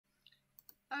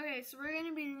Okay, so we're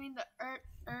gonna be doing the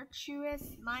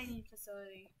Erchius mining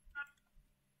facility.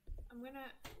 I'm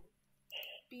gonna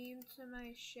beam to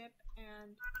my ship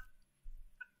and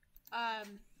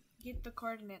get the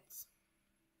coordinates.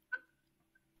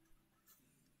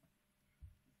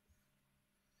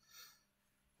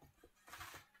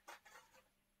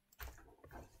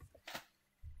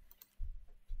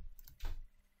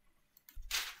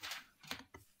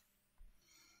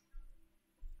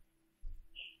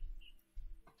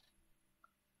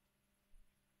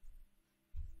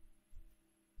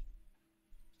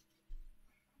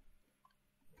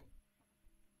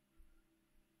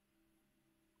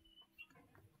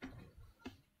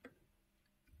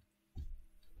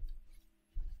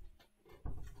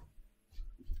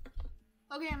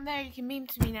 Okay, I'm there. You can beam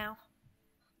to me now.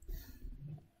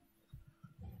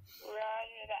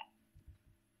 Roger that.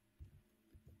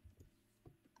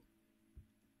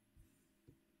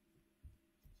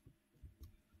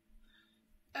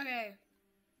 Okay.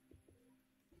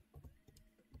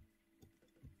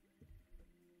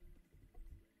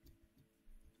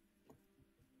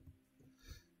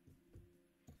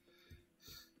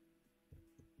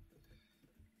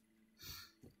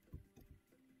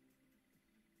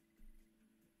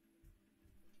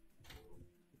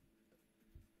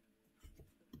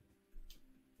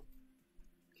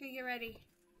 Okay, get ready.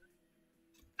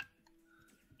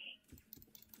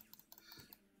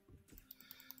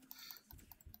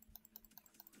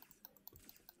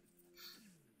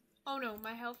 Oh no,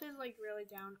 my health is like really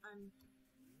down.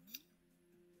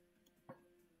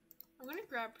 I'm gonna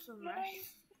grab some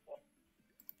rice.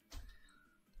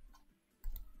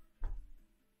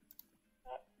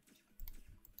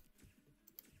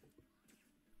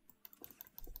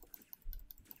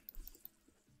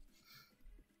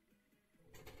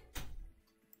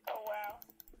 Oh wow.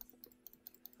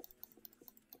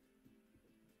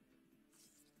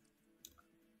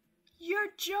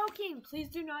 You're joking! Please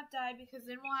do not die because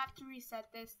then we'll have to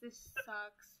reset this. This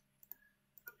sucks.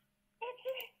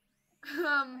 Okay.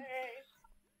 Alright.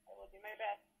 I will do my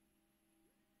best.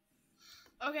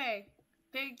 Okay.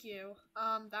 Thank you.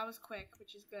 That was quick,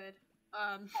 which is good.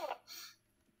 Oh nice.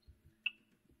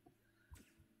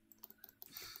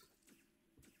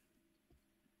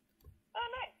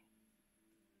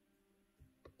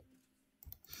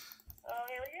 Oh,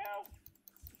 here we go.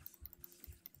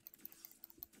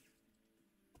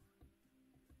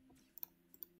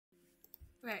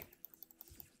 Okay.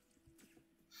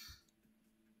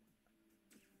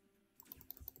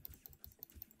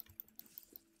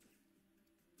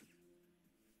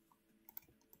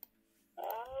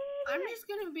 I'm just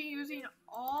gonna be using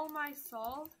all my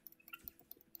salt,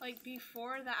 like,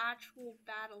 before the actual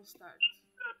battle starts.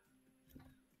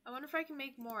 I wonder if I can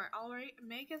make more. I'll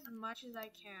make as much as I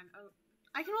can. Oh,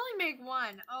 I can only make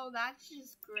one. Oh, that's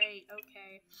just great.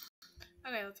 Okay.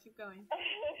 Okay, let's keep going.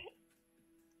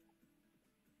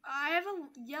 I have a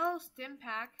yellow stim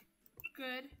pack.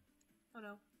 Good. Oh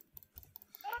no.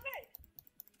 Oh nice.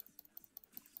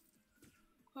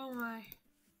 Oh my.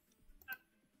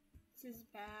 This is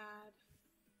bad.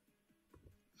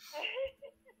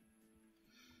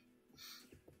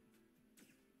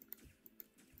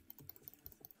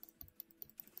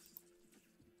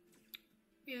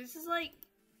 Yeah, this is like,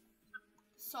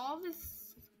 solve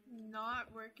is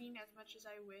not working as much as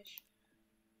I wish.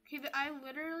 Okay, I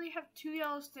literally have 2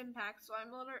 yellow stim packs, so I'm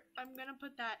gonna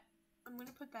put that in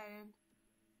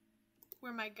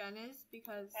where my gun is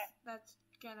because that's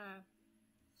gonna,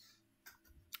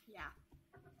 yeah.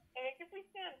 I think if we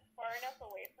stand far enough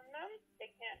away from them, they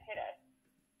can't hit us.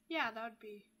 Yeah, that'd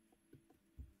be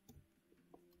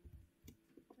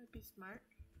smart.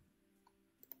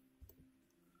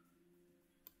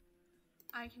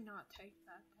 I cannot take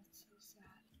that. That's so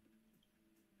sad.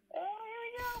 Oh, here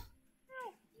we go.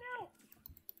 No, no.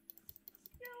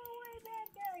 Go away, bad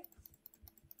guy.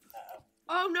 Uh-oh.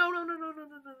 Oh no no no no no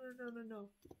no no no no no.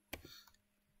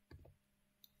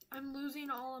 I'm losing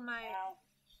all of my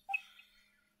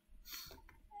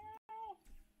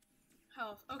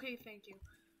health. Okay, thank you.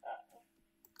 Uh-oh.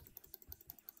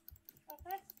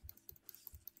 Okay.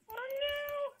 Oh no!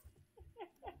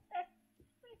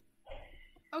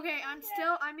 Okay,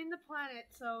 I'm in the planet,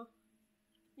 so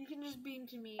you can just beam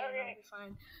to me and I'll be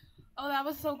fine. Oh, that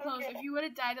was so close. Okay. If you would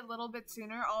have died a little bit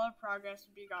sooner, all our progress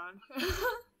would be gone.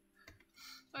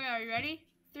 Okay, are you ready?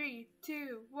 3,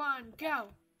 2, 1,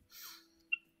 go!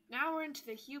 Now we're into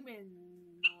the humanoids.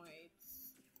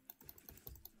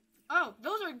 Oh,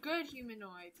 those are good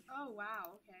humanoids. Oh,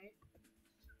 wow, okay.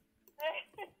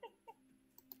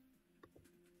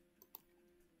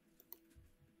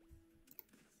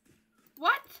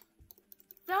 What?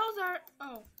 Those are,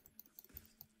 oh.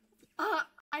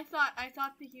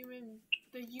 thought the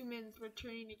humans were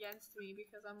turning against me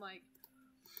because I'm like,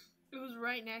 it was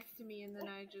right next to me, and then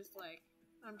I'm just like,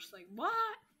 what?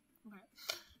 Okay.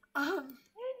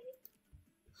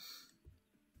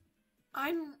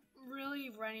 I'm really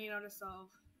running out of solve,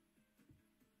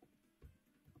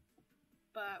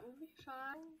 but we'll be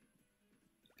fine.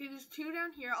 Okay, there's 2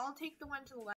 down here. I'll take the one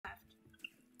to the left.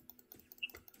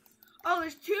 Oh,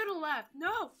 there's 2 to the left.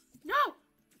 No, no.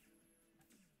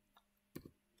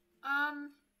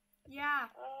 Yeah.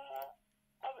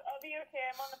 I'll be okay.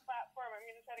 I'm on the platform. I'm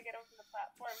gonna try to get them from the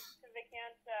platform because they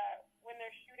can't. When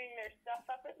they're shooting their stuff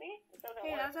up at me, it doesn't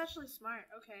work. Hey, that's actually smart.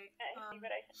 Okay. See,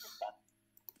 but I should just stuff.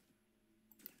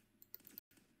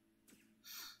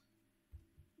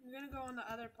 I'm gonna go on the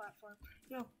other platform.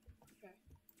 No. Okay.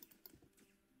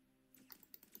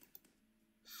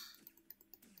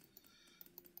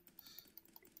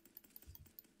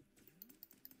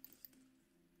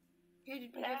 Okay,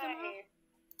 did we get them all?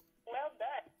 Well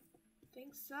done. I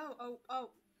think so.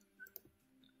 Oh.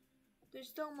 There's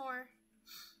still more.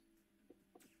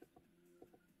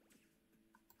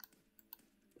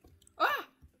 Ah!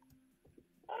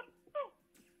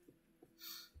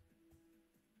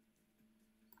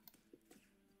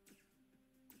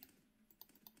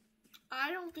 I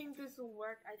don't think this will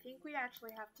work. I think we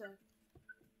actually have to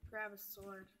grab a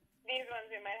sword. These ones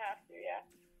we might have to, yeah.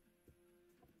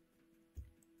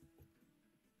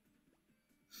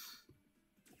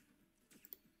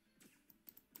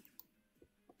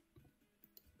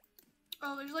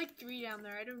 Oh, there's like 3 down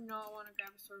there. I do not want to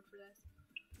grab a sword for this.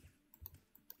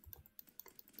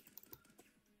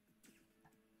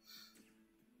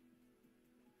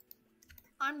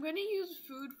 I'm gonna use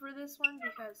food for this one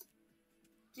because...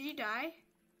 Did you die?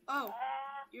 Oh,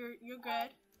 you're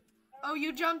good. Oh,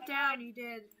 you jumped down. You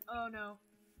did. Oh no.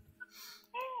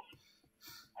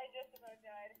 I just about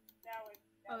died.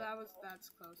 That's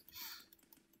close.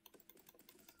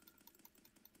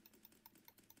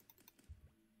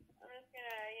 I'm just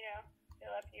gonna,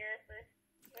 fill up here for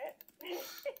a bit.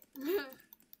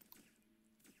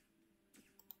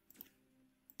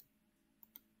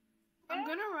 I'm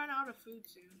gonna run out of food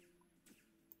soon.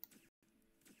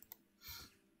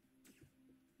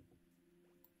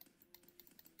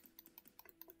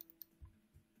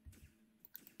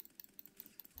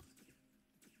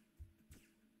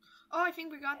 Oh, I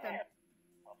think we got them.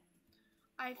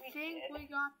 I think we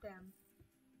got them.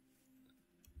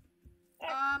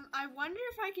 I wonder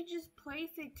if I could just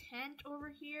place a tent over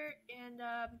here, and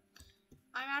I'm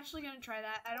actually gonna try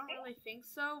that. I don't really think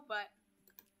so, but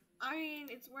I mean,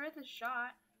 it's worth a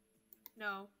shot.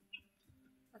 No.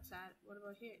 That's sad. What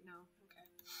about here? No. Okay.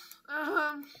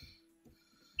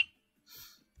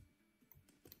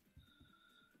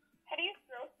 How do you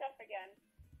throw stuff again?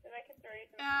 Because I can throw you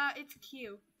something. It's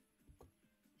Q.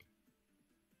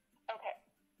 Okay.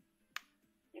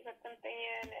 You put something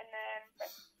in and then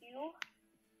press Q.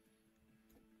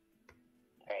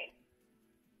 Great.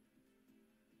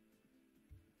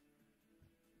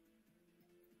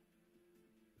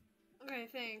 Okay,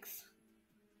 thanks.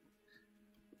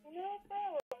 No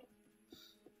problem.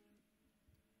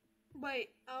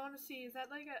 Wait, I want to see. Is that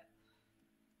like a...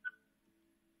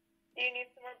 Do you need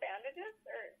some more bandages?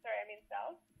 Or, sorry, I mean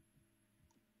cells?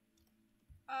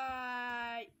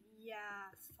 Yeah,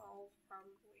 solve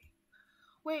probably.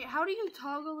 Wait, how do you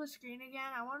toggle the screen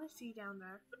again? I want to see down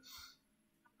there.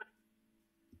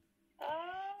 I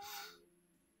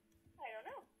don't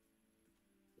know.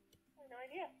 I have no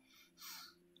idea.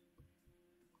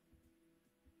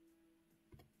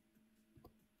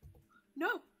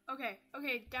 No!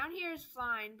 Okay, down here is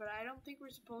fine, but I don't think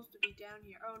we're supposed to be down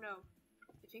here. Oh no.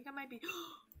 I think I might be...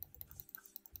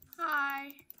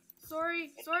 Hi!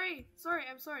 Sorry,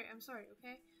 I'm sorry,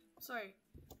 okay? Sorry.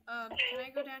 Can I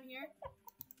go down here?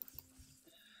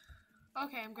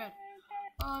 Okay, I'm good.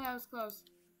 Oh, that was close.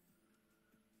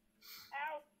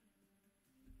 Ow!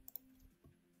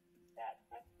 That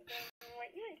must have been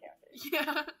what you encountered.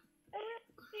 Yeah.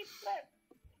 Steep cliff.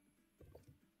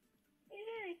 A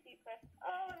very steep cliff.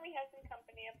 Oh, and we have some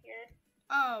company up here.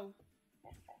 Oh.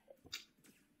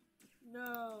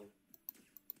 No.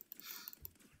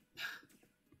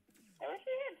 I wish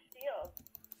we had shields.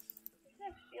 We should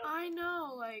have shields. I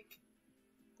know, like,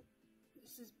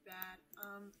 this is bad.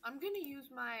 I'm gonna use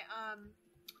my,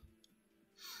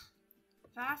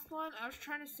 fast one. I was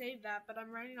trying to save that, but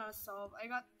I'm running out of solve. I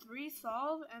got 3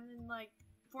 solve and then, like,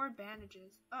 4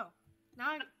 bandages. Oh.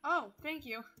 Now oh, thank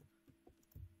you.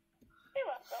 You're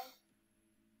welcome.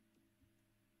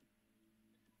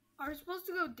 Are we supposed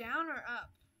to go down or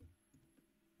up?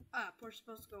 Up. We're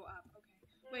supposed to go up. Okay.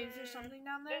 Wait, is there something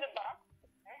down there? There's a box.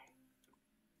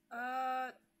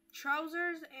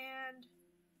 trousers and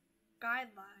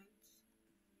guidelines.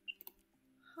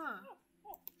 Huh.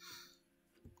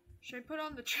 Should I put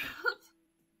on the trousers?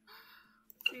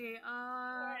 Let's see,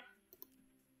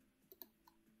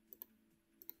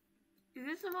 is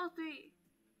this supposed to be?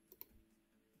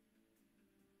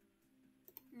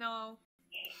 No.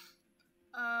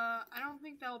 I don't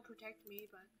think that'll protect me,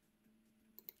 but...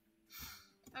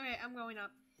 Okay, I'm going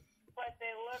up. But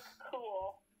they look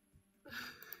cool.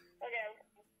 Okay.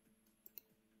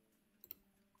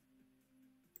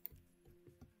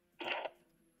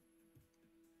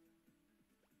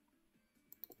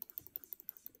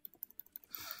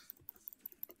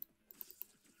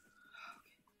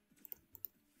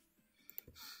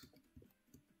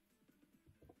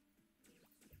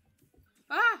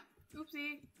 Ah!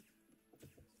 Oopsie.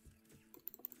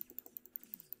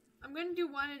 I'm gonna do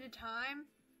one at a time.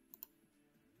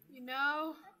 You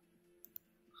know?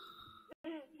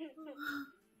 Sounds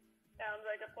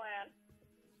like a plan.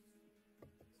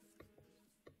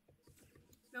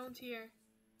 No one's here.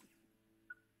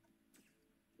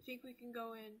 I think we can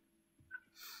go in.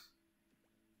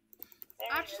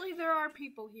 Actually, there are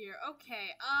people here.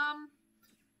 Okay,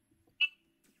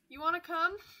 you wanna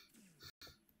come?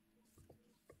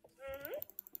 Mm-hmm.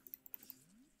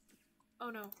 Oh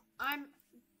no.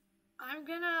 I'm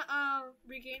gonna,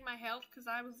 regain my health, because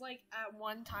I was, like, at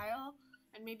one tile,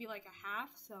 and maybe, like, a half,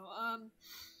 so,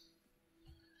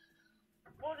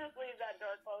 We'll just leave that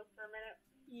door closed for a minute.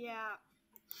 yeah.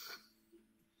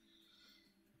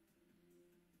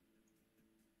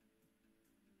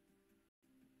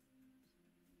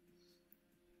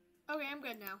 Okay, I'm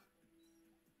good now.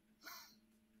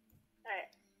 Alright.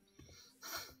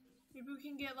 Maybe we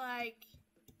can get, like,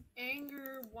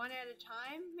 anger one at a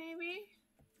time, maybe?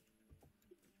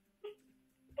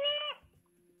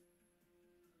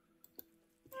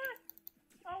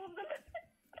 All of them.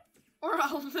 Or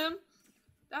all of them.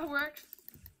 That works.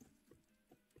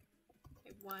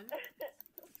 Okay, one.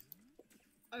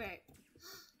 Okay.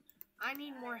 I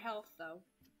need more health, though.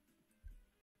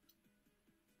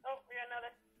 Oh, we got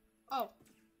another. Oh.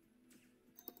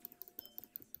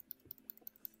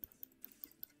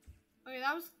 Okay,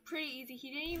 that was pretty easy. He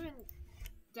didn't even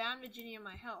damage any of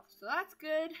my health, so that's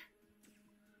good.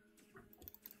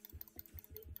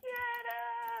 Get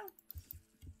him!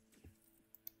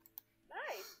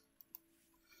 Nice.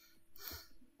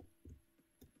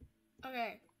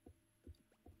 Okay.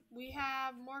 We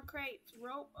have more crates.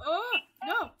 Rope. Oh!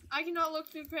 No! I cannot look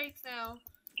through crates now.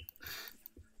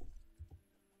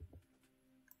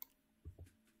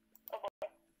 Oh boy.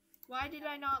 Why did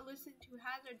I not listen to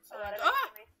hazard Oh, that signs? is Ah!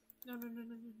 me. No, no, no, no,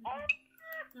 no, no.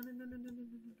 No, no, no, no, no, no,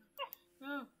 no,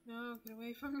 no. No, no, get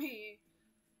away from me.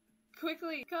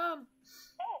 Quickly, come.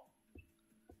 Oh.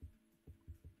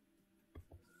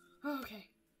 Okay,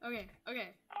 okay,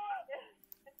 okay. Oh.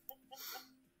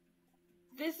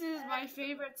 This is my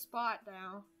favorite spot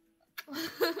now. Mine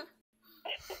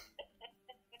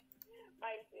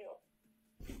too.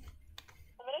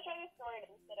 I'm gonna try to sword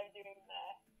instead of doing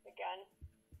the gun.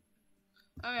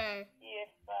 Okay. See if,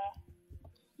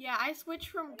 Yeah, I switched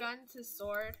from gun to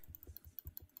sword.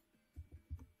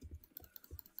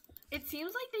 It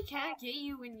seems like they can't get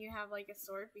you when you have, like, a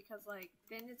sword, because, like,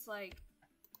 then it's, like,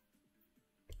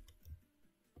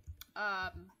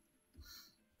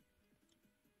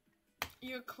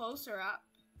 you're closer up,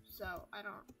 so I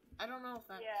don't know if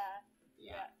that's... yeah.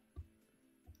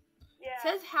 Yeah. It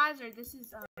says hazard, this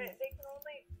is, They can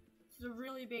only... this is a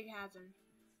really big hazard.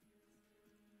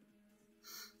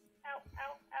 Ow,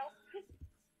 ow, ow.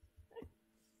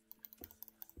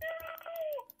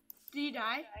 Did you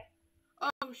die?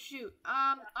 Oh, shoot.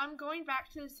 I'm going back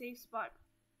to the safe spot,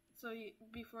 so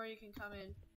before you can come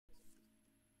in.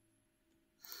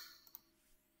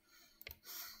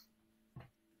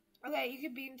 Okay, you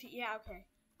could be into, yeah, okay.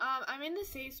 I'm in the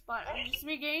safe spot. I'm just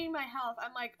regaining my health.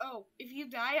 I'm like, oh, if you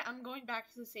die, I'm going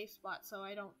back to the safe spot so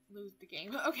I don't lose the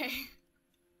game. Okay.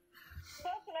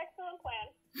 That's an excellent plan.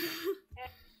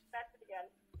 And back to the gun.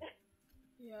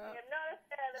 Yeah. I am not a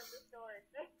fan of the sword.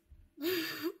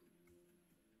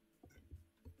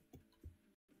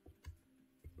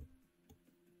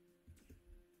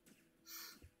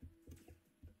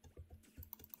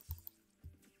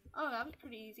 Oh, that was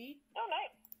pretty easy. Oh,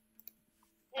 nice.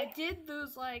 I did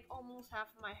lose, like, almost half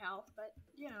of my health, but,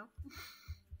 you know.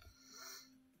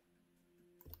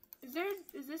 Is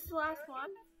this the last one?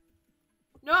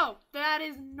 No, that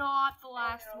is not the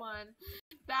last one.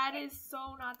 That is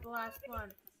so not the last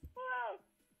one.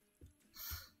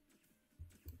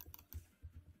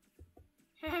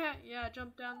 Yeah,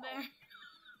 jump down there.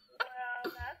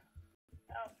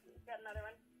 Oh, got another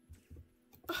one.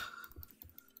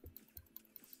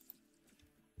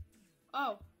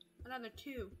 Oh, another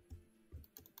 2.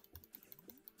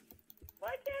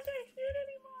 Why can't I shoot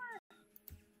anymore?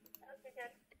 Okay,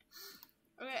 good.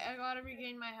 Okay, I gotta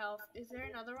regain my health. Is there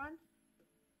another one?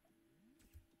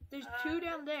 There's 2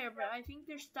 down there, but I think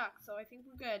they're stuck, so I think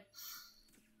we're good.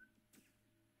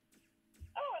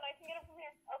 Oh, and I can get him from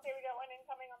here. Okay, we got one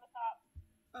incoming on the top.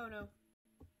 Oh no.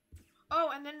 Oh,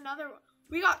 and then another one.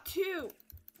 We got 2!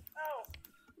 Oh.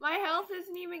 My health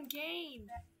isn't even gained.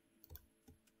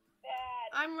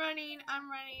 Bad. I'm running.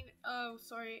 Oh,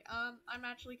 sorry. I'm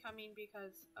actually coming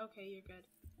because, okay, you're good.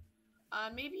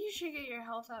 Maybe you should get your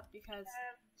health up because,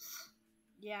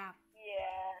 yeah.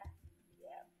 Yeah.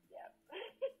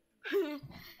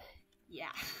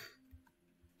 Yeah.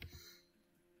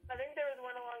 I think there was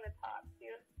one along the top,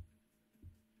 too.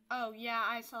 Oh, yeah,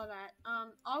 I saw that.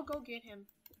 I'll go get him.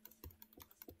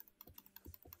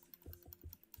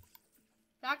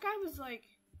 That guy was, like,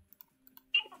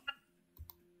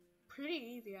 pretty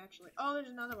easy, actually. Oh, there's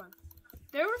another one.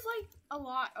 There was, like, a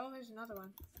lot. Oh, there's another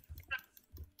one.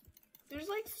 There's,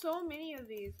 like, so many of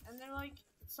these. And they're, like,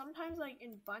 sometimes, like,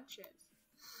 in bunches.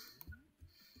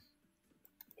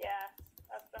 Yeah,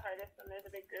 that's the hardest when there's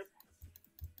a big group.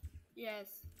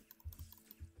 Yes.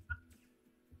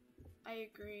 I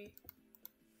agree.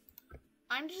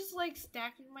 I'm just, like,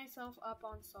 stacking myself up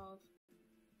on solve.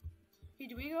 Okay,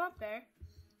 do we go up there?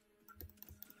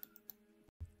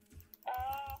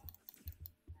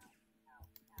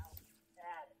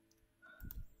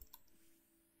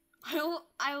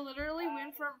 I literally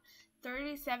went from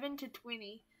 37 to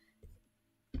 20.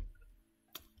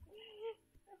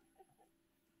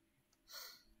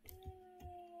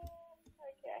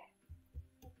 Okay.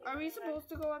 Are we supposed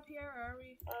to go up here, or are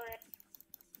we Alright.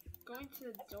 going to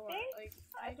the door? Like,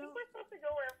 I think we're supposed to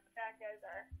go where the bad guys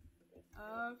are.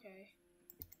 Oh, okay.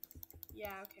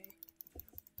 Yeah, okay.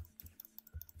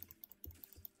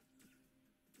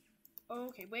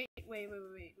 Okay, wait.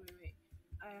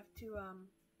 I have to,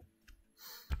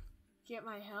 get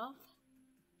my health.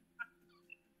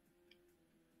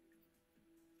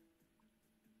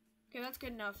 Okay, that's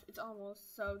good enough. It's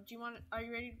almost. So, are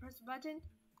you ready to press the button?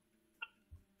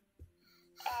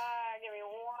 Give me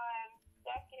 1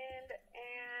 second,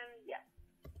 and yeah.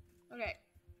 Okay.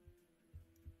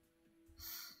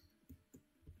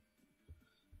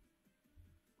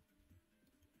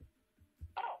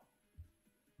 Oh.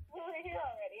 We're here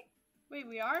already. Wait,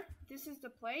 we are? This is the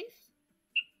place?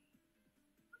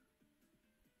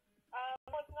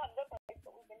 Well, it's not the place,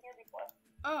 but we've been here before.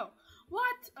 Oh,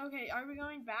 what? Okay, are we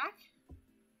going back?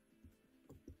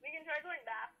 We can try going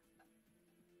back.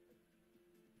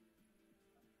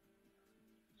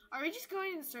 Are we just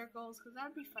going in circles? Because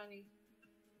that'd be funny.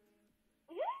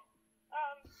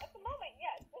 At the moment,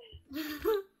 yes.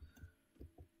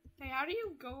 Hey, how do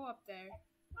you go up there?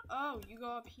 Oh, you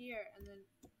go up here and then...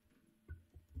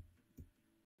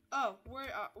 Oh,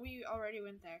 we already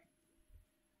went there.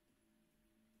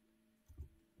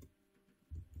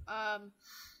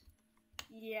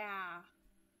 Yeah.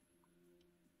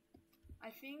 I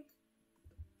think...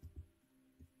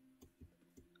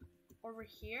 Over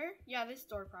here? Yeah, this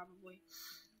door probably.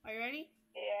 Are you ready?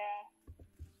 Yeah.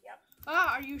 Yep.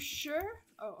 Ah, are you sure?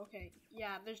 Oh, okay.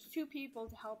 Yeah, there's 2 people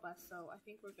to help us, so I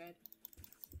think we're good.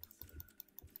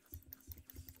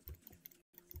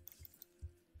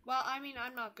 Well, I mean,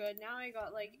 I'm not good. Now I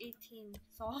got like 18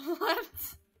 solve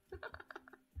left.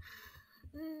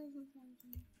 Okay.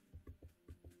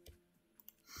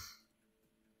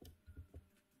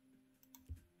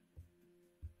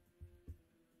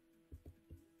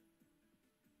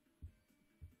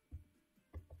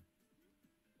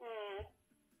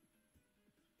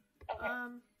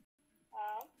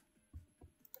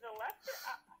 To the left or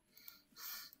up?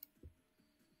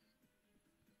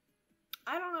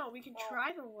 I don't know. We can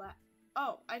try the left.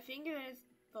 Oh, I think it is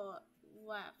the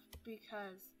left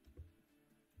because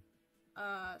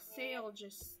Sale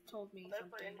just told me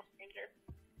something.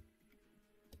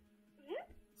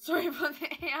 Sorry about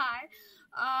the AI.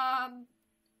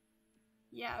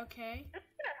 Yeah, okay. It's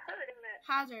gonna hurt, isn't it?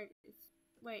 Hazard.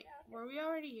 Wait, were we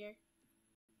already here?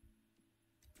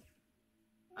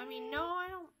 I mean, no, I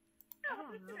don't know.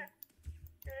 Do it a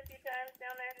few times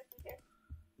down there just in case.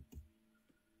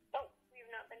 Oh,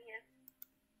 we've not been here.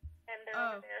 And they're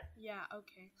over there. Yeah,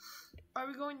 okay. Are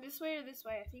we going this way or this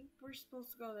way? I think we're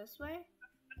supposed to go this way.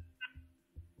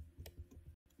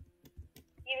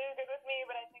 Either's good with me,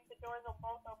 but I think the doors will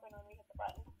both open when we hit the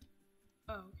button.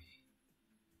 Oh, okay.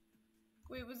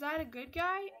 Wait, was that a good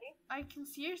guy? Ready? I can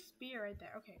see your spear right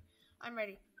there. Okay, I'm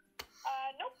ready.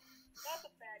 Nope. That's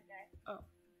a bad guy. Oh.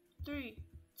 3,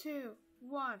 2,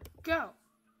 1, go!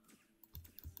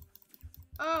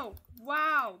 Oh,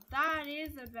 wow. That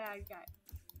is a bad guy.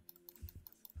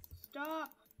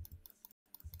 Stop.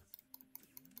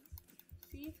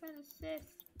 Cease and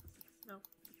assist. No.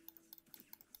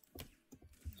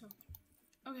 Don't.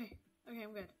 Okay. Okay,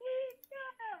 I'm good.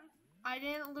 I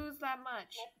didn't lose that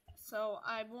much. So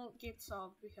I won't get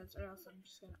solved because or else I'm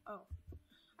just gonna... Oh.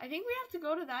 I think we have to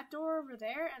go to that door over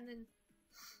there and then...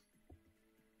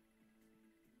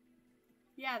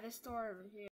 Yeah, this door over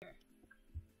here.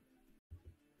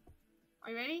 Are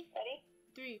you ready? Ready?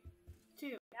 3, 2.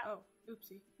 Yep. Oh,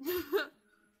 oopsie.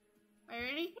 Are you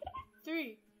ready?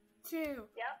 3, 2, Yep.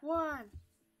 1.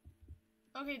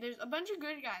 Okay, there's a bunch of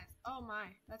good guys. Oh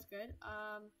my, that's good.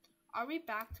 Are we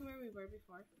back to where we were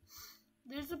before?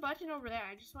 There's a button over there.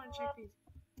 I just want to check these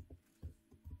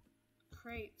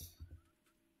crates.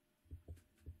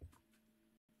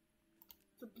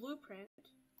 It's a blueprint.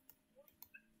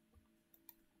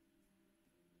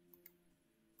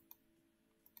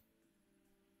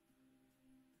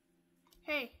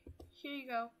 Hey, here you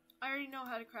go. I already know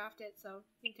how to craft it, so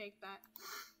you can take that.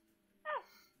 Oh,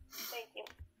 thank you.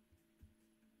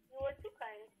 You were too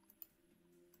kind.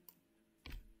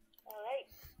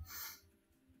 Alright.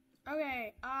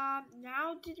 Okay,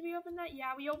 now did we open that?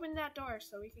 Yeah, we opened that door,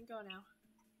 so we can go now.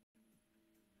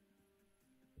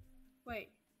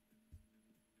 Wait.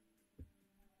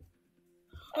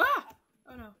 Ah!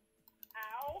 Oh no.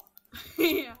 Ow.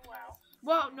 Yeah. Oh, wow.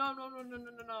 Whoa, no,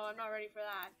 I'm not ready for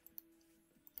that.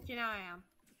 Okay, now I am.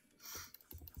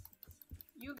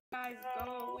 You guys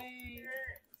go away.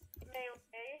 You're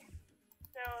melee,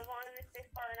 so as long as we stay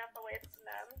far enough away from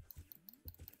them,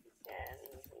 then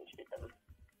we can shoot them.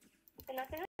 And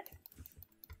nothing else.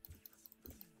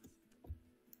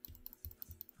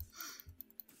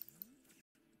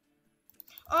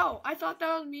 Oh, I thought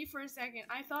that was me for a second.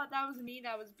 I thought that was me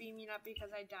that was beaming up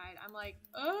because I died. I'm like,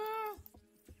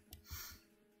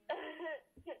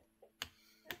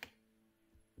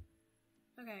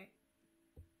 Okay.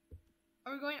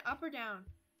 Are we going up or down?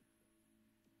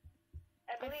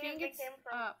 I believe think they it's came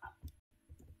from up.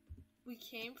 We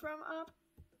came from up?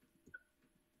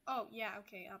 Oh, yeah,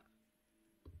 okay, up.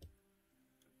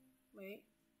 Wait.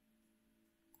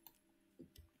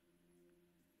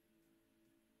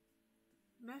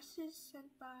 Message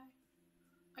sent by...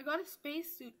 I got a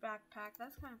spacesuit backpack.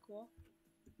 That's kind of cool.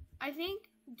 I think...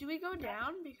 Do we go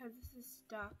down? Because this is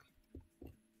stuck.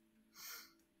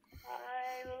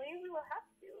 I believe we will have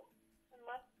to.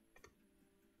 Unless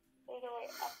there's a way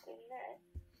up in there.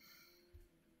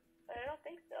 But I don't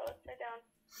think so. Let's try down.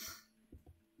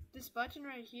 This button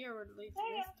right here would lead to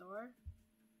this door.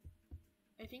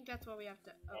 I think that's what we have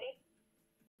to... Oh. Ready?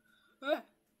 Ah!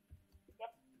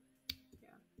 Yep.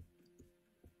 Yeah.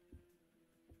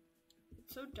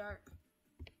 It's so dark.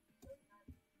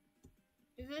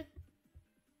 Is it?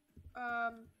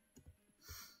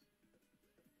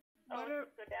 What are...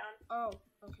 Go down. Oh,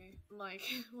 okay. I'm like,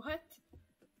 what?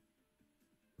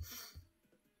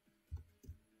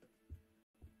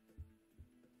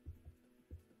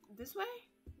 This way?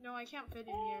 No, I can't fit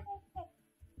in here.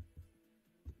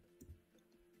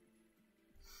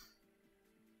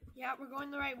 Yeah, we're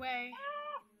going the right way.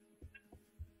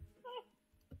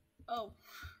 Oh.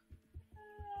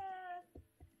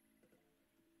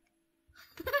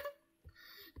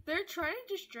 They're trying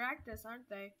to distract us, aren't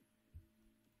they?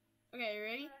 Okay, you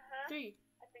ready? 3,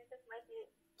 I think this might be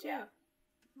 2, yeah.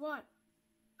 1.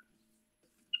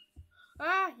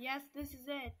 Ah, yes, this is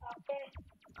it. Okay.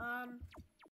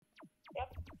 Yep.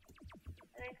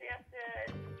 I think we have to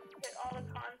hit all the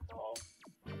consoles.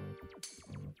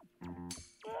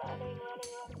 Running.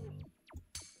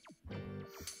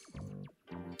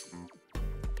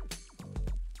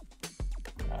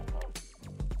 Uh-oh.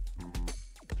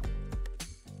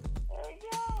 There we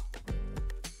go.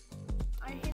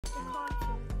 I hit the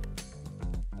console.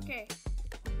 Okay.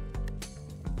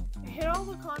 I hit all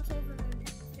the consoles and then hit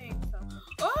the thing, so...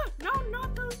 Oh! No,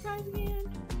 not those guys again!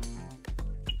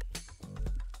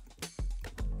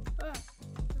 Where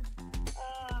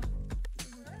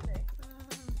are they?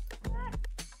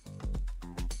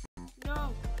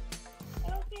 No. I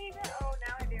don't see you there. Oh,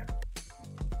 now I do.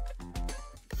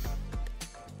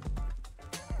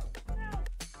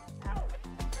 Ow.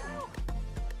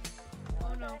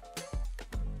 Oh no.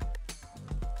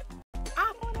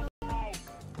 Ah! No.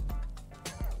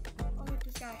 Oh, hit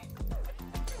this guy.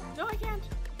 No, I can't.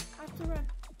 I have to run.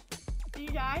 Did you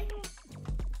die?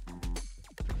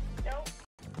 Nope.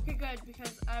 Okay, good,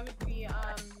 because I would be,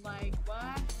 like,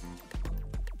 what?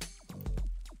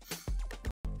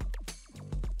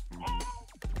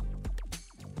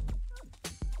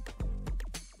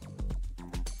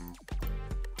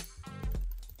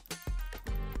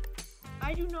 I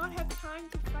I do not have time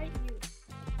to fight you.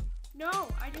 No,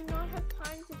 I do not have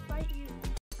time to fight you.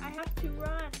 I have to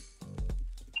run.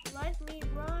 Let me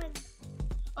run.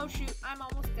 Oh shoot, I'm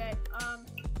almost dead.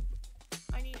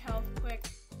 I need health, quick.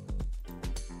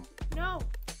 No.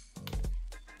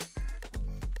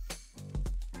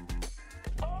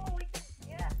 Oh, we can,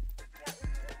 yeah, we can just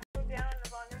go down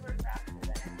as long as we're faster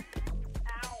than it.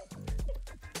 Ow.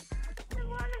 As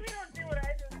long as we don't do what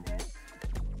I just did.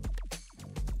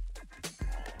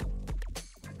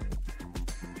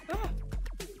 Ah,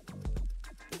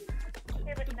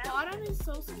 Okay, but the now, bottom is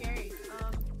so scary.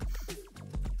 are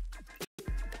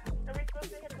we supposed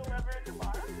to hit the lever at the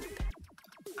bottom?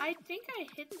 I think I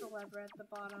hit the lever at the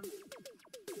bottom.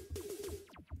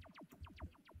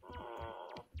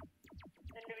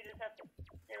 Then do we just have to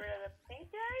get rid of the pink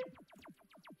guy?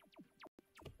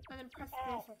 And then press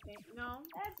this, I think. No?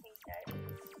 That pink guy.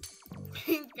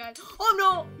 Pink guys. Oh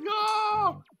no!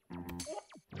 No!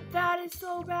 That is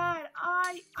so bad.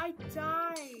 I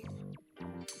died.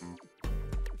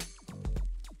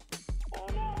 Oh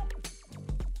no.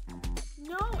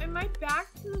 No, am I back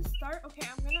to the start? Okay,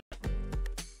 I'm gonna.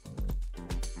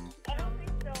 I don't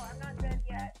think so. I'm not dead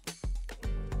yet.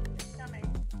 It's coming.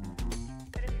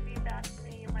 But if you beat back to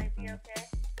me, you might be okay.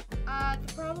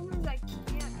 The problem is I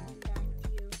can't come back to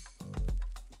you.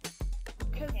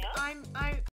 Cause Yeah?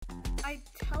 I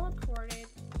teleported.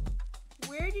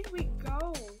 Where did we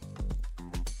go?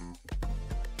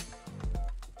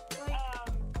 Like,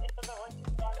 It's about once you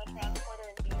go on the transporter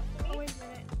and beat to me. oh wait a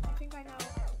minute. I think I know.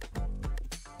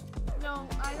 No,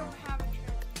 I don't have a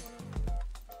transporter.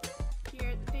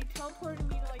 Here, they teleported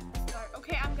me to like the start.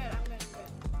 Okay, I'm good.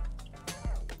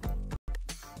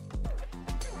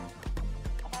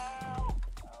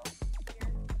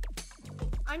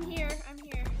 I'm here.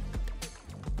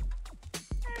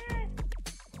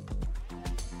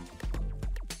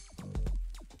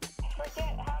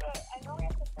 Forget how to. I know we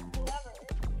have to flip the lever,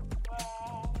 but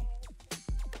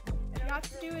You have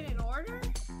to do it in order?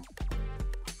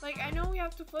 Like, I know we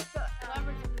have to flip the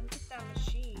levers and then hit that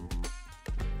machine.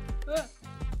 Ugh.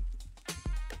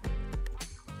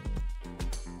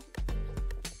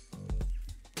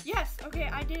 Yes, okay,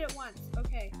 I did it once.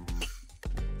 Okay.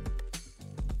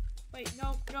 Wait,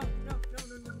 no.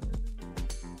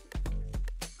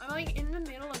 I'm like in the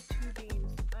middle of two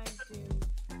beams. I'm doomed.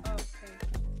 Okay.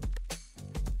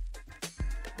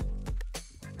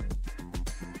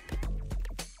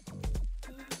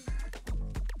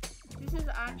 This is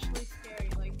actually scary.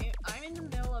 Like, I'm in the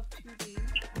middle of two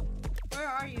beams. Where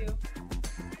are you?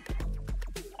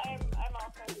 I'm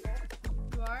also here.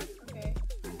 You are? Okay.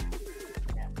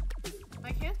 Yeah.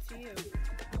 I can't see you.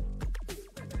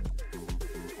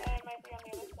 I might be on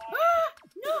the other side. Ah!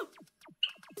 No!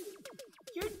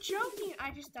 You're joking!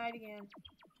 I just died again.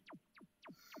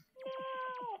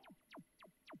 No!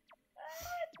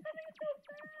 It's coming so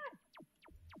fast!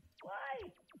 Why?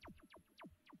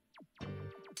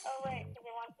 Oh wait, because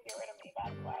it wants to get rid of me,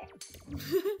 that's why.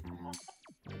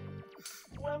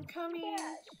 I'm coming.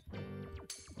 Yeah.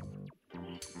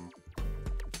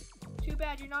 Too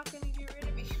bad you're not gonna get rid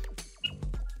of me.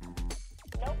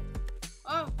 Nope.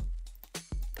 Oh!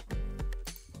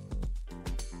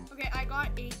 Okay, I got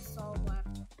 8 salt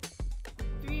left.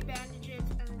 3 bandages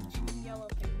and then 2 yellow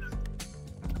things.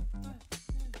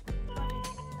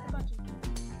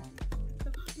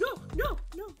 No!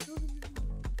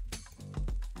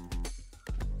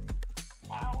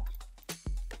 Ow.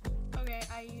 Okay,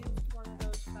 I used one of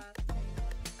those fast things.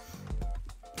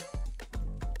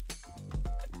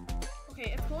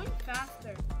 Okay, it's going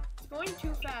faster. It's going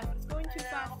too fast. It's going too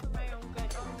fast for my own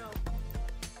good. Oh no.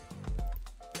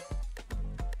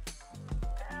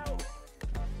 Ow.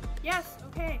 Yes,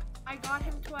 okay. I got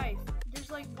him twice.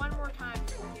 There's like one more time.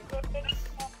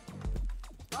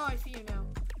 Oh, I see you now.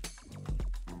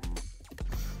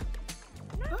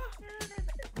 Ah.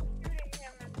 Shooting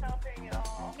him is helping at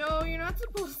all. No, you're not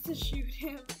supposed to shoot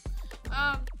him.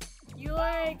 You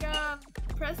like,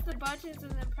 press the buttons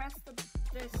and then press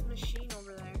this machine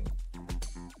over there.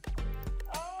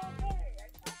 Oh, okay. I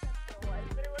thought that's what it was,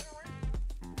 but it wasn't working.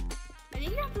 I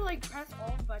think you have to like press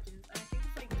all the buttons, and I think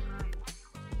it's like time.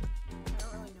 I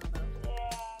don't really know though.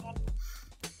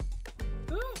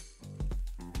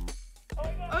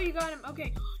 Yeah. Oh, you got him.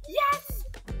 Okay. Yes!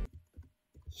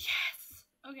 Yes!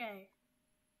 Okay.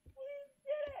 We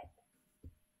did it!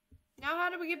 Now how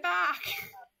do we get back?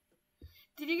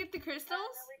 Did you get the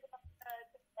crystals?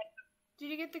 Did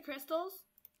you get the crystals?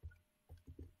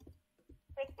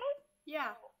 Crystals?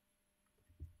 Yeah.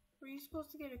 Were you supposed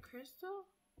to get a crystal?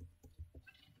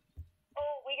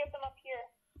 Oh, we get them up here.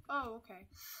 Oh, okay.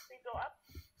 We go up.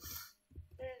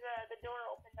 There's the door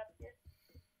opened up here.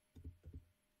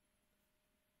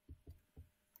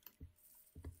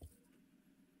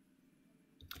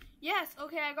 Yes,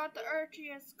 okay, I got the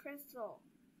Erchius crystal.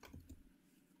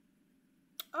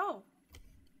 Oh.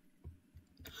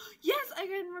 Yes, I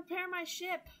can repair my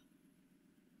ship.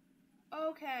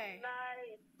 Okay.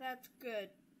 Nice. That's good.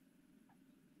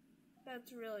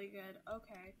 That's really good.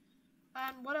 Okay.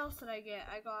 What else did I get?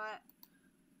 I got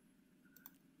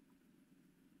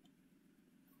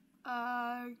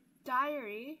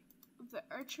Diary of the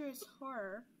Erchius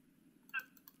Horror.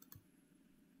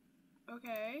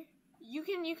 Okay. You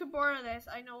can borrow this.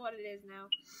 I know what it is now.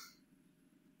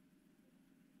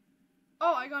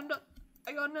 Oh, I got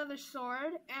another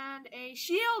sword and a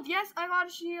shield. Yes, I got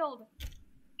a shield.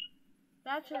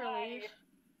 That's a relief.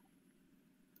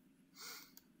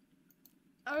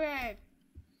 Okay.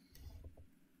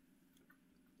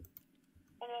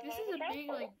 This is a big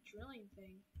like drilling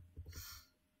thing.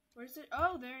 Where's it?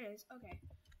 Oh, there it is. Okay.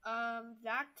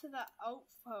 Back to the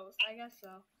outpost. I guess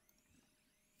so.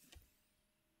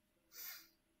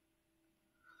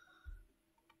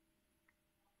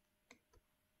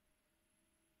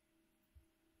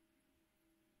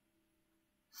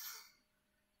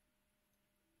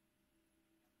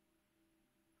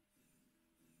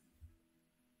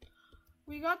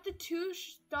 We got the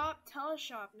 2-stop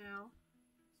teleshop now.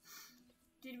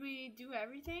 Did we do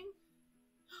everything?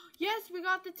 Yes, we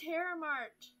got the Terra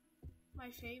Mart. My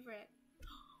favorite.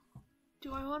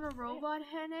 Do I want a robot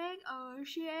hen egg, a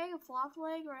Hershey egg, a fluffle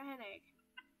egg, or a hen egg?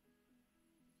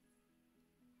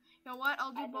 You know what?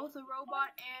 I'll do both a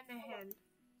robot and a hen.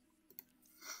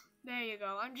 There you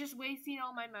go. I'm just wasting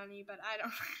all my money, but I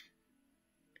don't.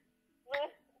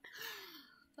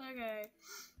 Okay.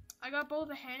 I got both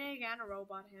a hen egg and a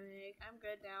robot hen egg. I'm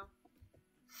good now.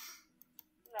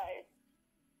 Nice.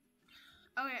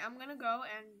 Okay, I'm gonna go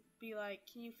and be like,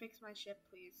 can you fix my ship,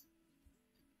 please?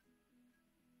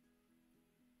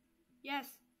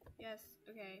 Yes. Yes.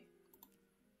 Okay.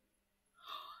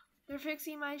 They're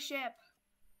fixing my ship.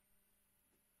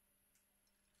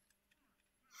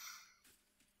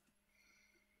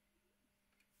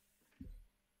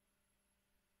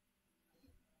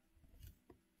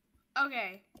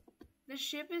 Okay. The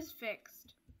ship is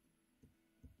fixed.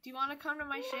 Do you want to come to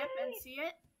my ship and see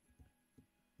it?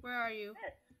 Where are you?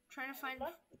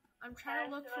 I'm trying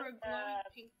to look for a glowing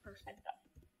pink person.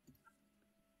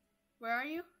 Where are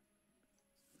you?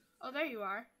 Oh, there you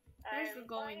are. There's the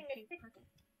glowing pink person.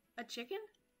 A chicken?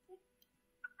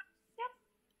 Yep.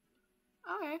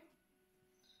 Okay.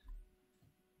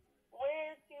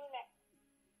 Where to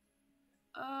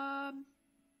next?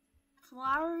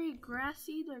 Flowery grass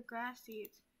seeds or grass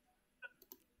seeds?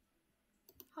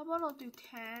 How about I'll do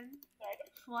 10?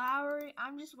 Flowery.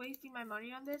 I'm just wasting my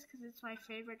money on this because it's my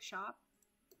favorite shop.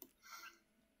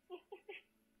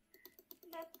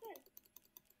 That's good.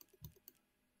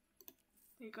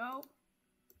 There you go.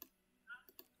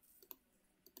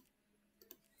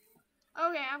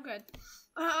 Okay, I'm good.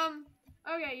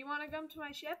 Okay, you want to come to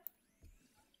my ship?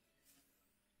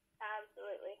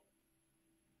 Absolutely.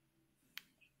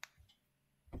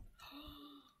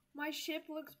 My ship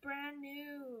looks brand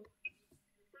new.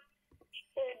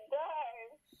 It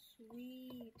does.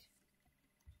 Sweet.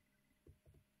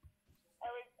 I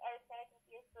was kind of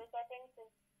confused for a second because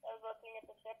I was looking at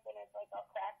the ship and it's like all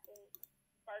cracked and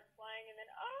sparks flying, and then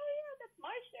oh yeah, that's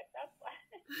my ship. That's why.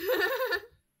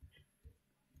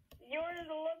 Yours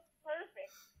looks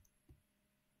perfect.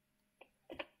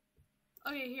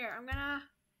 Okay, here,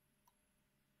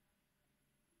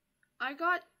 I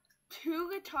got 2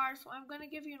 guitars, so I'm gonna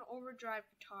give you an overdrive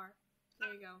guitar.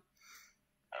 There you go.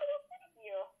 Oh, well, thank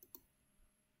you.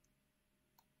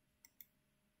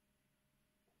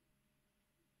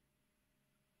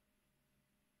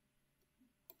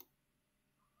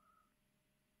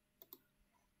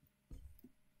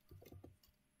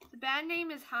 The band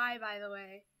name is High, by the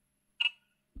way.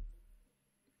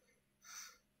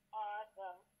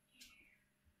 Awesome.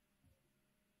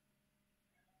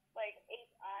 Like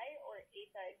H-I or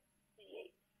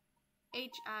H-I-C-H?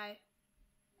 H-I.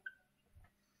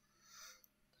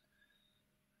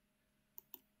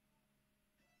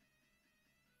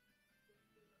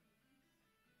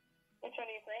 Which one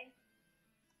are you playing?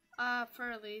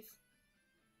 Furlies.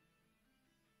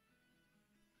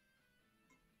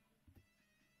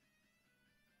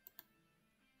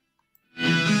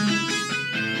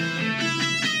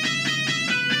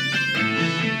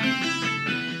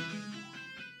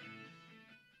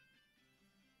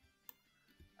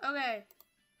 Okay.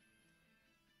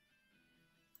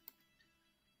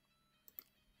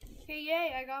 Okay,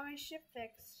 yay, I got my ship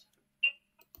fixed.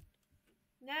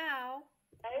 Now,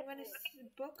 I'm gonna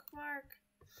bookmark.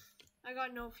 I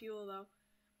got no fuel though.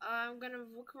 I'm gonna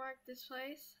bookmark this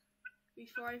place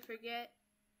before I forget.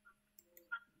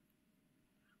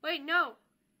 Wait, no.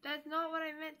 That's not what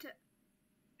I meant to...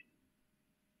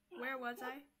 Where was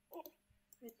I?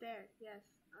 Right there, yes.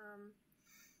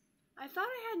 I thought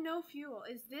I had no fuel.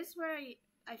 Is this where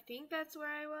I think that's where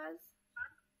I was?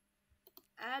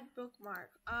 Add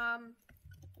bookmark.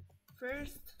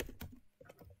 First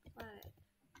planet.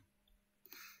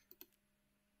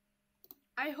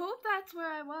 I hope that's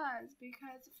where I was,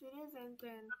 because if it isn't,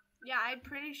 then... Yeah, I'm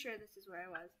pretty sure this is where I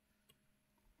was.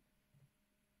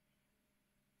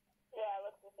 Yeah, it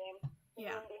looks the same. The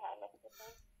Yeah. room behind looks the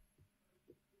same.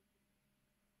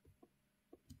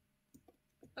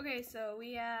 Okay, so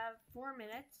we have 4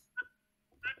 minutes.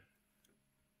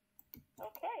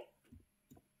 Okay.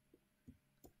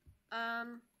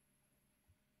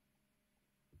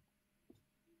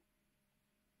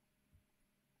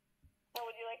 What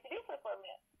would you like to do for 4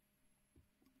 minutes?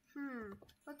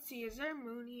 Let's see, is there a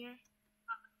moon here?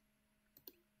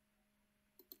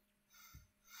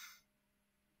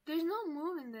 There's no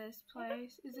moon in this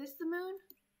place. Is this the moon?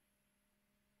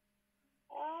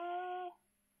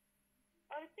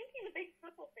 I was thinking the big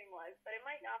purple thing was, but it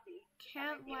might not be.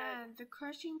 Can't land. The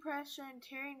crushing pressure and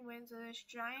tearing winds of this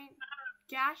giant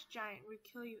gas giant would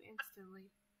kill you instantly.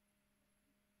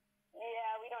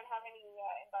 Yeah, we don't have any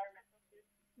environmental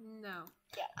suits. No.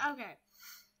 Yeah. Okay.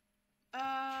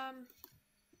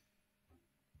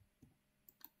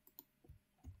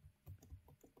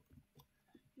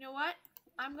 You know what?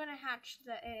 I'm gonna hatch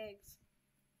the eggs.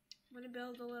 I'm gonna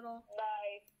build a little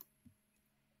Nice.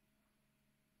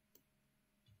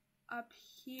 up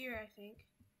here, I think.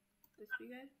 This be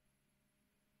good?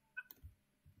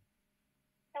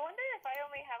 I wonder if I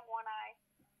only have one eye.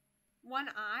 One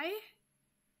eye?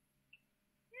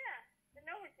 Yeah. The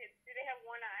Nova kids, do they have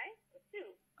one eye? Or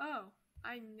two? Oh,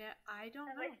 I don't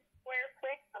know. Like square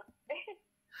prick.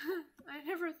 I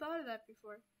never thought of that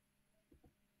before.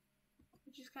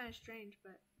 Which is kind of strange,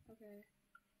 but okay.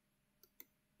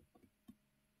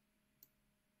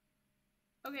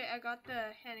 Okay, I got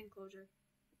the hen enclosure.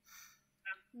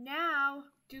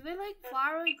 Now, do they like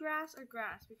flowery grass or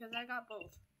grass? Because I got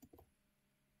both.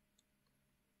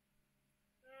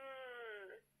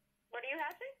 What are you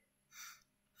hatching?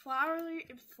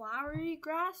 Flowery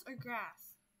grass or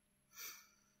grass?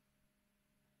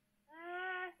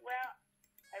 Well,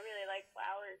 I really like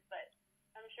flowers, but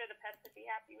I'm sure the pets would be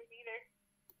happy with either.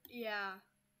 Yeah.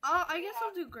 Oh, I guess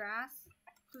I'll do grass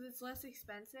because it's less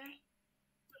expensive.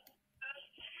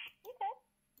 Okay.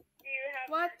 Do you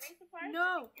have What? gardening supplies?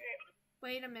 No.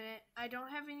 Wait a minute. I don't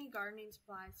have any gardening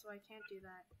supplies, so I can't do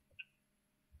that.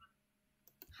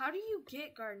 How do you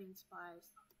get gardening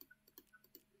supplies?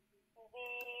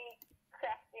 The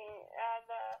crafting,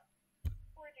 the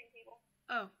foraging table.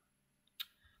 Oh.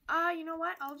 You know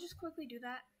what? I'll just quickly do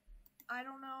that. I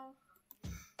don't know.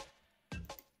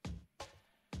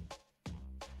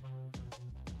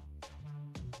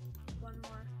 One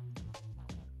more.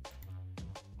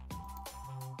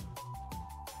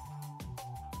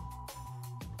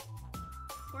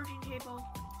 Foraging table.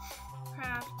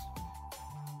 Craft.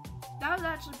 That was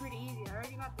actually pretty easy. I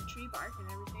already got the tree bark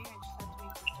and everything. I just had to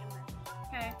make some timber.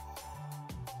 Okay.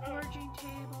 Foraging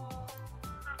table.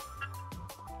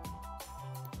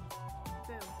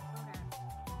 Boom. Okay.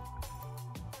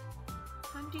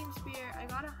 Hunting spear. I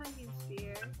got a hunting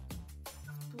spear.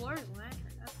 Explorer's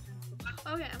lantern. That's kind of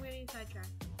cool. Okay, I'm getting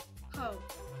sidetracked. Hoe.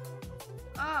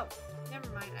 Oh, never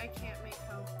mind. I can't make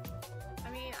hoe. I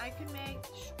mean, I could make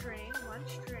string. One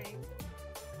string.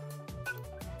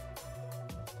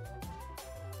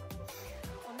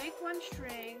 I'll make one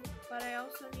string, but I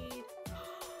also need...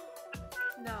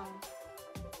 No.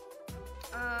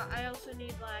 I also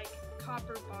need, like,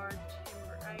 copper bar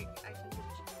timber. I can get timber.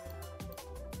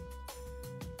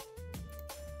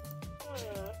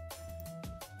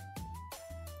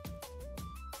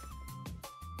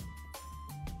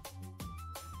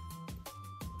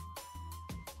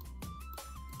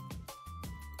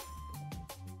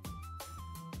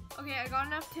 Okay, I got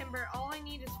enough timber. All I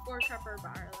need is 4 copper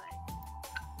bar,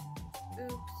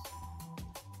 like. Oops.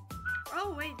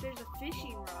 Oh, wait, there's a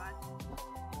fishing rod.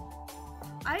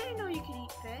 I didn't know you could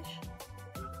eat fish.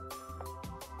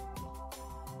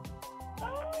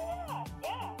 Oh,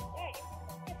 yeah, you can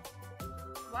cook it.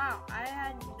 Wow, I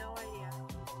had no idea.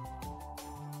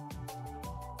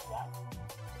 Yeah.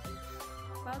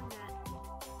 Bug net.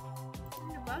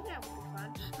 A bug net would be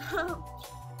fun.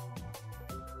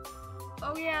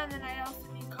 Oh yeah, and then I also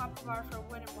need copper bar for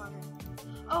wood and water.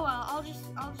 Oh well, I'll just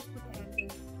put the hens in.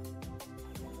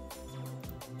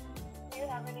 Do you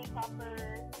have any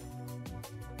copper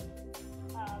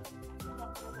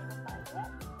customers in the side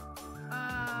yet?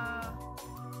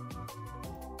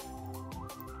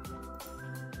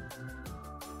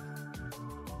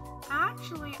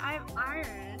 Actually, I have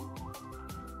iron, coal,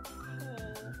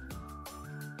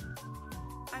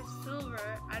 I have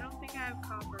silver. I don't think I have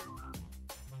copper.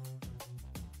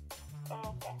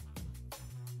 Oh, okay.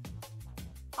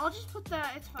 I'll just put the,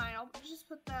 it's fine, I'll just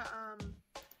put the,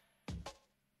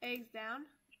 eggs down.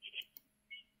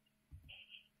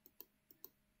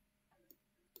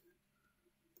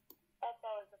 That's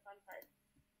always the fun part.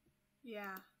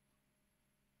 Yeah.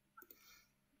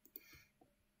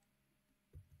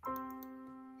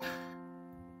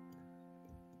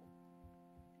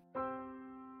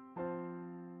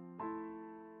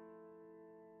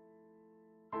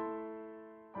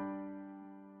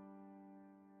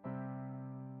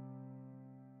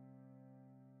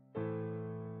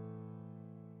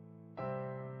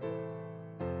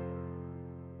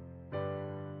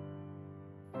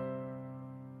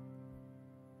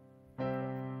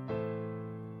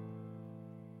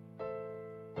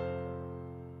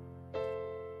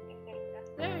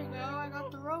 There you go, I got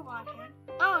the robot hand.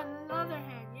 Oh, and another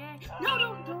hand, yay. No,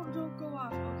 don't go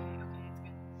off. Okay,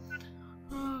 it's good.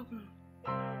 Oh, good.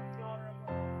 Adorable.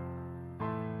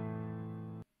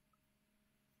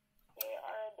 They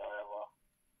are adorable.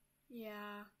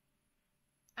 Yeah.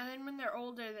 And then when they're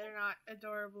older, they're not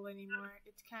adorable anymore.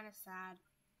 It's kind of sad.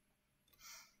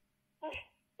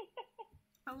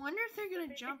 I wonder if they're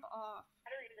gonna jump off. I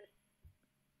don't even.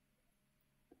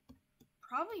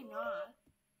 Probably not.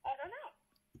 I don't know.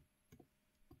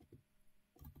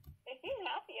 They seem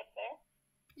happy up there.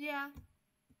 Yeah.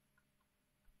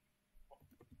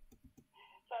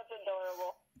 That's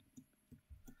adorable.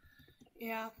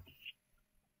 Yeah.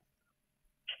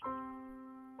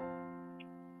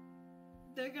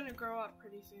 They're gonna grow up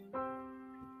pretty soon.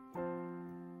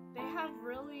 They have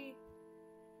really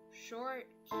short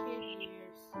kid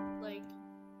years. Like,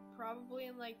 probably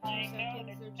in like 2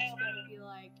 seconds, they're just gonna be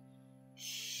like,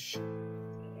 shh.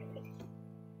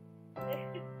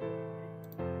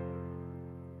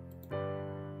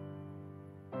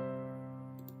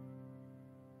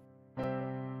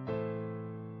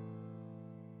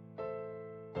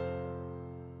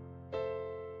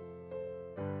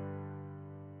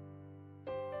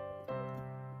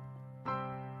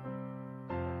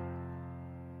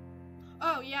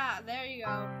 Oh yeah, there you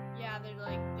go. Yeah, they're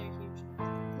huge.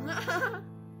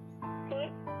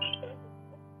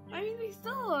 I mean, they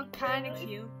still look kind of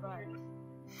cute, but.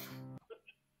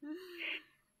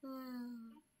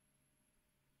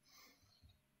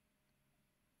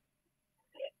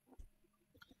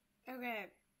 Okay.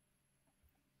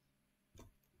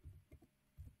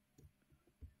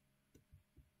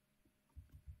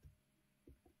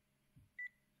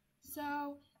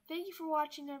 So, thank you for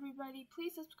watching, everybody.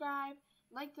 Please subscribe,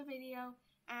 like the video,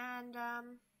 and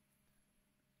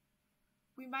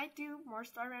we might do more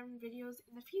Starbound videos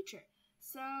in the future.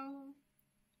 So,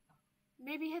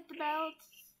 maybe hit the bell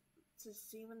to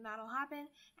see when that'll happen,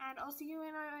 and I'll see you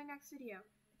in our next video.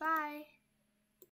 Bye!